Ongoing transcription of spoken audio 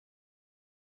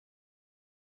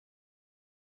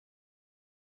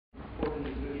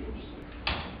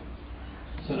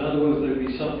So in other words, there'd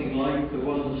be something like the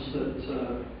ones that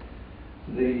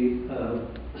the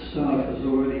staff has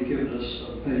already given us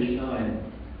on page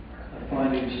 9,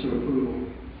 findings to approval.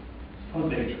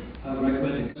 Funding,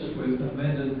 recommending with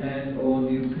amended and or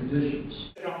new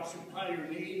conditions. I'll supply your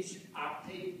needs. I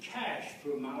paid cash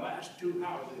for my last 2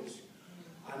 houses.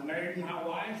 I married my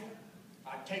wife.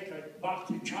 I take a box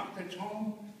of chocolates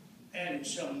home and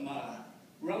some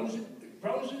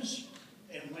roses.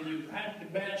 And when you've had the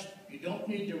best, you don't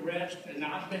need the rest. And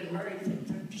I've been married for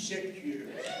 56 years.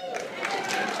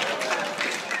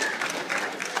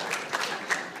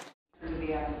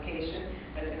 The application,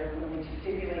 but they're willing to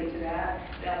stipulate to that.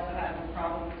 They also have no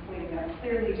problem pointing out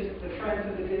clearly just the fronts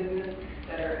of the business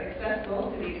that are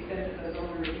accessible to the extent that those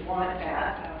owners want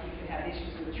that. We could have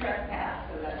issues with trespass,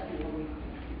 so that's the only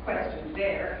question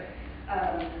there.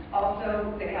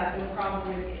 Also, they have no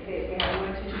problem with, they have no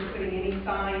intention of putting any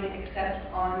sign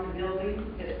except on the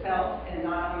building itself and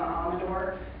not on the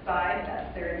Amador side.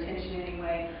 That's their intention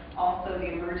anyway. Also,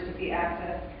 the emergency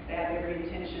access, they have every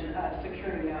intention of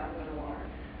securing that with an alarm.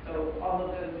 So all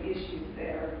of those issues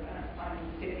there, I'm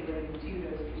stipulating to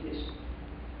those conditions.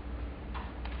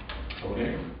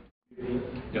 Okay.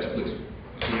 Yes, please.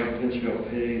 The applicant shall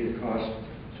pay the cost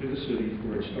to the city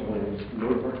for installing no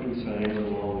parking signs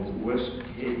along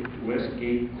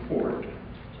Westgate Court,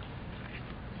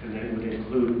 and that would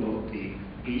include both the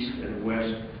east and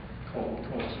west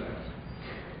cul-de-sacs.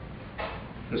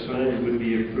 The signs would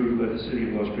be approved by the City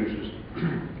of Las Cruces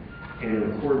and in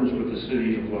accordance with the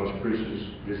City of Las Cruces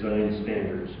design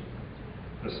standards.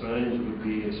 The signs would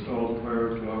be installed prior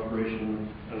to operation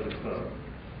of the club.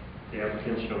 The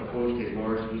applicant shall post a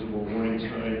large visible warning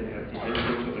sign at the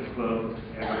entrance of the club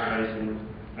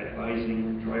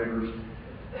advising drivers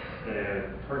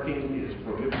that parking is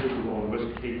prohibited along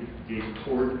Westgate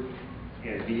Court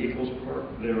and vehicles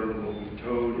parked there will be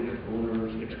towed at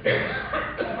owner's expense.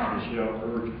 It shall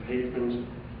urge patrons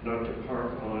not to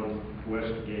park on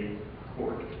Westgate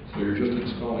Court. So you're just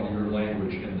installing your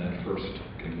language in that first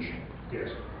condition? Yes.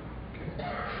 Okay.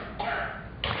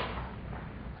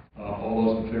 All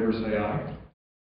those in favor say aye.